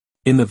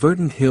In the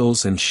verdant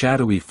hills and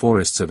shadowy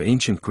forests of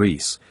ancient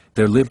Greece,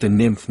 there lived a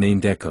nymph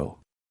named Echo.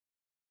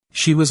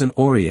 She was an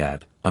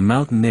Oread, a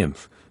mountain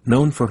nymph,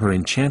 known for her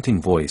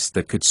enchanting voice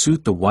that could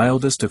soothe the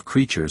wildest of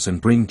creatures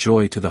and bring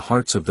joy to the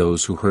hearts of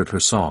those who heard her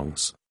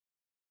songs.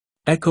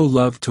 Echo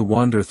loved to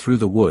wander through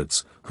the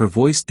woods, her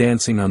voice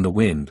dancing on the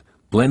wind,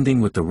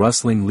 blending with the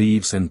rustling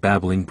leaves and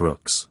babbling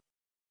brooks.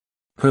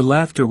 Her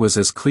laughter was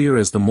as clear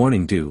as the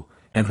morning dew,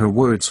 and her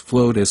words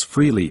flowed as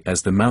freely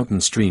as the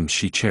mountain streams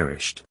she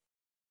cherished.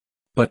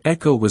 But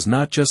Echo was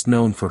not just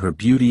known for her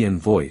beauty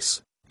and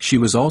voice, she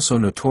was also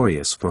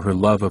notorious for her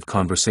love of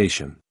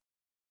conversation.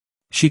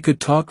 She could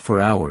talk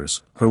for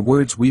hours, her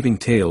words weaving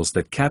tales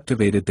that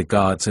captivated the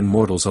gods and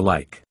mortals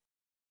alike.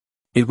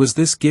 It was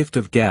this gift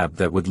of gab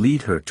that would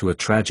lead her to a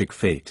tragic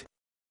fate.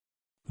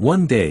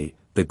 One day,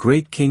 the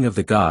great king of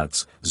the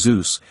gods,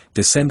 Zeus,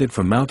 descended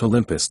from Mount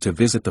Olympus to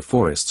visit the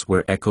forests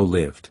where Echo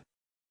lived.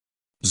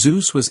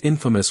 Zeus was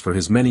infamous for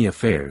his many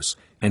affairs,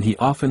 and he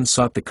often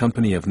sought the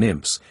company of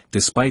nymphs,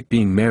 despite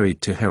being married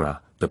to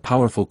Hera, the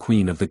powerful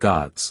queen of the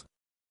gods.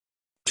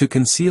 To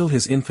conceal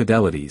his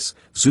infidelities,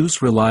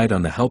 Zeus relied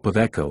on the help of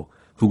Echo,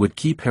 who would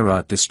keep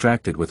Hera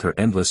distracted with her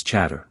endless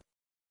chatter.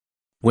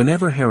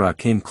 Whenever Hera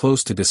came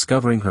close to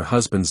discovering her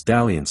husband's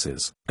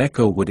dalliances,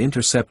 Echo would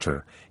intercept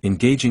her,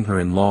 engaging her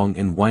in long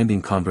and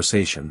winding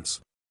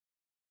conversations.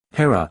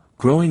 Hera,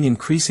 growing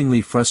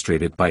increasingly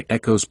frustrated by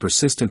Echo's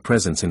persistent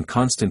presence and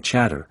constant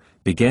chatter,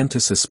 began to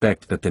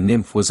suspect that the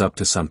nymph was up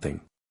to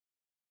something.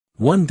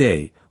 One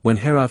day, when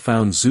Hera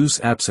found Zeus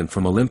absent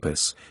from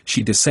Olympus,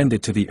 she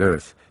descended to the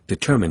earth,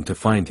 determined to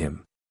find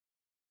him.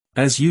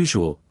 As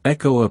usual,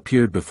 Echo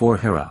appeared before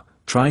Hera,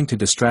 trying to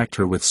distract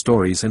her with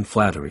stories and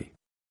flattery.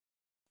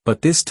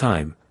 But this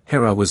time,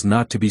 Hera was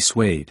not to be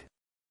swayed.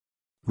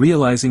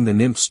 Realizing the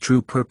nymph's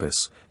true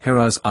purpose,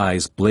 Hera's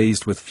eyes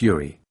blazed with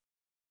fury.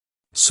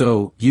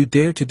 "So, you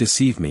dare to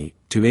deceive me,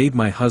 to aid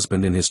my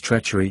husband in his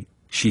treachery?"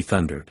 she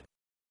thundered.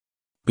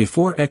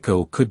 Before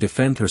Echo could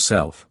defend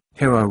herself,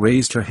 Hera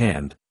raised her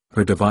hand,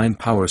 her divine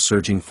power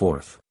surging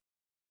forth.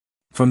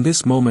 "From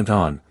this moment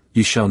on,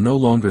 you shall no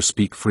longer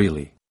speak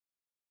freely.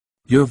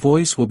 Your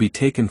voice will be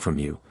taken from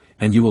you,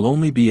 and you will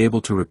only be able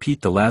to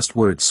repeat the last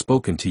words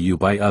spoken to you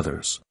by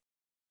others.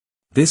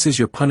 This is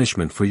your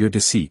punishment for your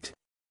deceit."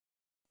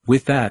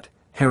 With that,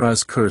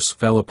 Hera's curse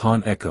fell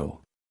upon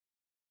Echo.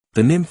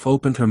 The nymph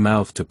opened her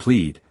mouth to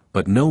plead,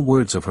 but no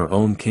words of her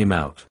own came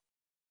out.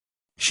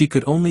 She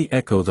could only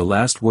echo the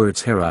last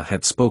words Hera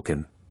had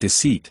spoken: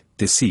 deceit,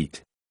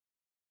 deceit.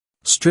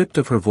 Stripped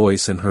of her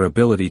voice and her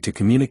ability to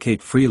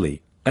communicate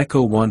freely,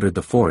 Echo wandered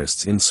the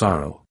forests in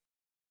sorrow.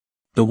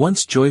 The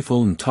once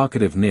joyful and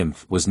talkative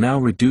nymph was now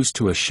reduced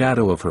to a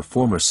shadow of her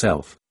former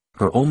self,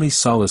 her only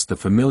solace the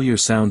familiar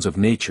sounds of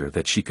nature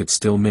that she could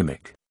still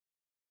mimic.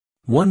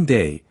 One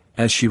day,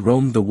 as she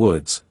roamed the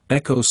woods,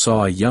 Echo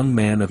saw a young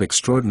man of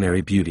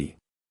extraordinary beauty.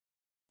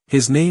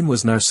 His name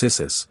was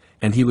Narcissus,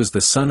 and he was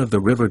the son of the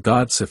river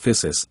god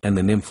Cephissus and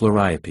the nymph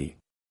Liriope.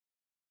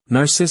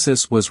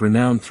 Narcissus was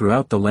renowned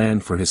throughout the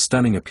land for his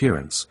stunning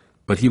appearance,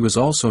 but he was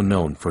also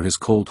known for his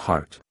cold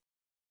heart.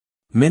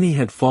 Many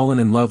had fallen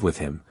in love with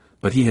him,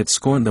 but he had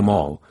scorned them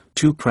all,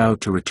 too proud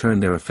to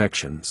return their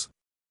affections.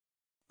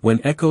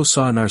 When Echo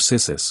saw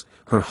Narcissus,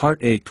 her heart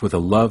ached with a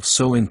love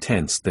so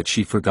intense that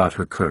she forgot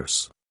her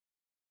curse.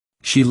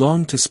 She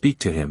longed to speak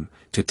to him,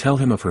 to tell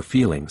him of her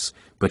feelings,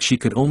 but she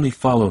could only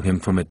follow him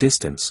from a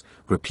distance,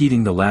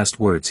 repeating the last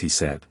words he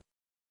said.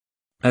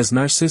 As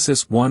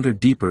Narcissus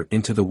wandered deeper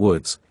into the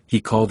woods,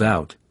 he called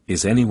out,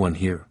 "Is anyone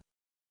here?"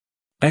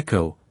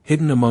 Echo,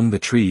 hidden among the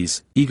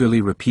trees,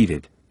 eagerly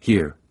repeated,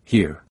 "Here,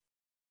 here."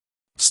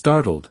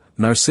 Startled,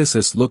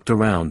 Narcissus looked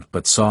around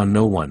but saw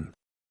no one.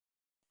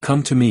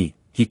 "Come to me,"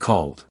 he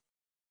called.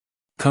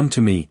 "Come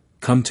to me,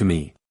 come to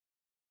me."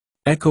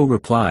 Echo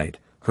replied,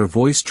 her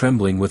voice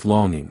trembling with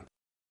longing.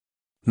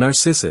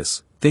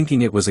 Narcissus,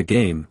 thinking it was a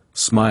game,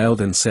 smiled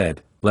and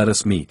said, "Let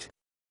us meet."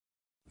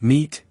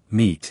 "Meet,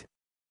 meet."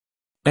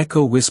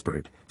 Echo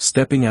whispered,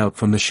 stepping out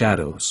from the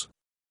shadows.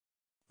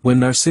 When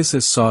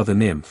Narcissus saw the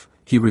nymph,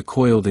 he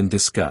recoiled in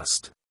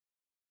disgust.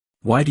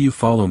 "Why do you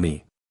follow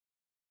me?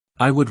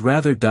 I would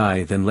rather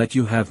die than let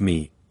you have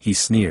me," he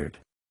sneered.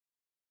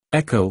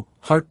 Echo,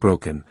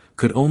 heartbroken,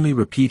 could only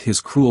repeat his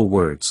cruel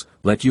words,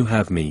 "Let you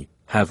have me,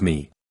 have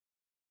me."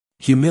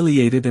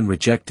 Humiliated and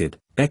rejected,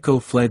 Echo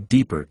fled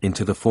deeper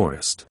into the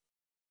forest.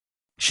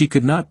 She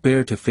could not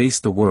bear to face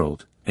the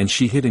world, and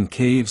she hid in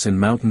caves and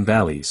mountain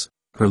valleys,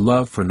 her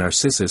love for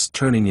Narcissus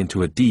turning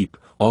into a deep,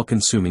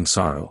 all-consuming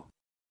sorrow.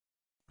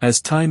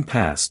 As time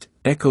passed,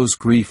 Echo's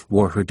grief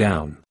wore her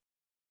down.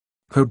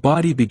 Her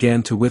body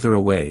began to wither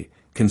away,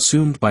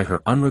 consumed by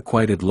her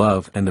unrequited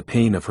love and the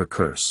pain of her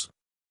curse.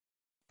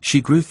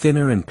 She grew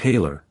thinner and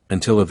paler,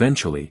 until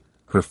eventually,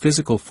 her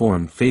physical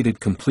form faded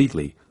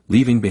completely,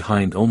 leaving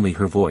behind only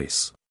her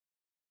voice.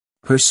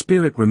 Her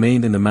spirit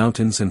remained in the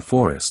mountains and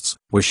forests,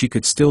 where she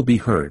could still be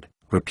heard,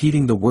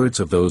 repeating the words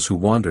of those who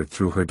wandered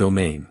through her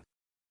domain.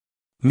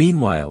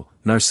 Meanwhile,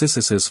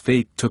 Narcissus's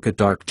fate took a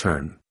dark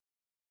turn.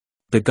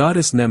 The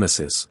goddess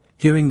Nemesis,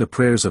 hearing the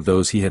prayers of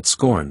those he had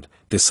scorned,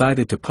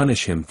 decided to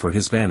punish him for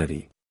his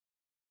vanity.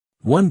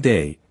 One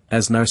day,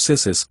 as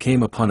Narcissus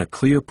came upon a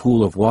clear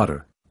pool of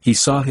water, he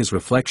saw his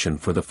reflection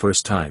for the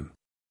first time.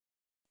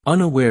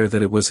 Unaware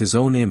that it was his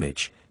own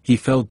image, he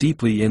fell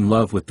deeply in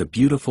love with the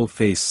beautiful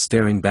face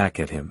staring back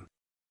at him.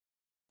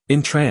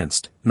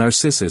 Entranced,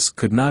 Narcissus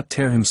could not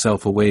tear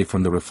himself away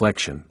from the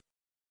reflection.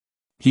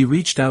 He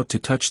reached out to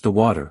touch the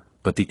water,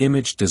 but the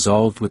image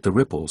dissolved with the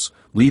ripples,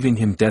 leaving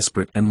him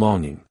desperate and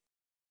longing.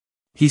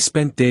 He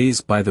spent days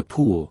by the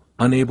pool,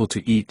 unable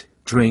to eat,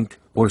 drink,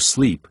 or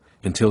sleep,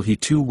 until he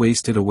too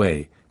wasted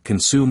away,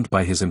 consumed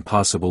by his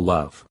impossible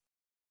love.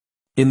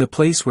 In the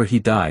place where he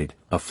died,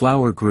 a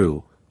flower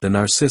grew, the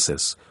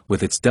narcissus,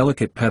 with its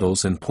delicate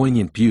petals and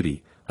poignant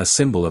beauty, a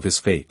symbol of his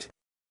fate.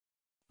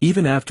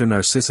 Even after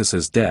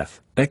Narcissus's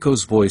death,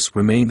 Echo's voice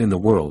remained in the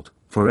world,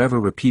 forever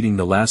repeating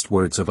the last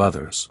words of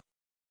others.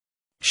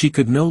 She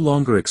could no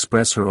longer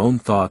express her own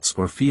thoughts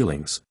or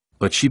feelings,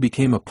 but she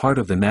became a part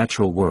of the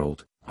natural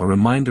world, a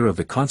reminder of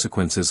the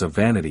consequences of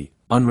vanity,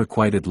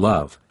 unrequited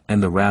love,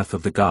 and the wrath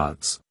of the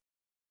gods.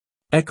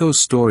 Echo's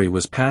story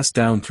was passed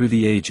down through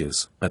the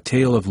ages, a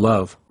tale of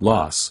love,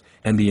 loss,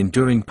 and the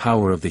enduring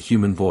power of the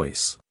human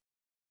voice.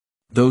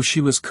 Though she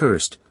was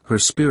cursed, her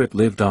spirit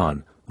lived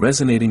on,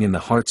 resonating in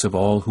the hearts of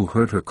all who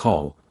heard her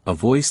call, a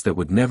voice that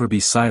would never be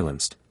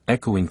silenced,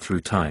 echoing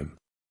through time.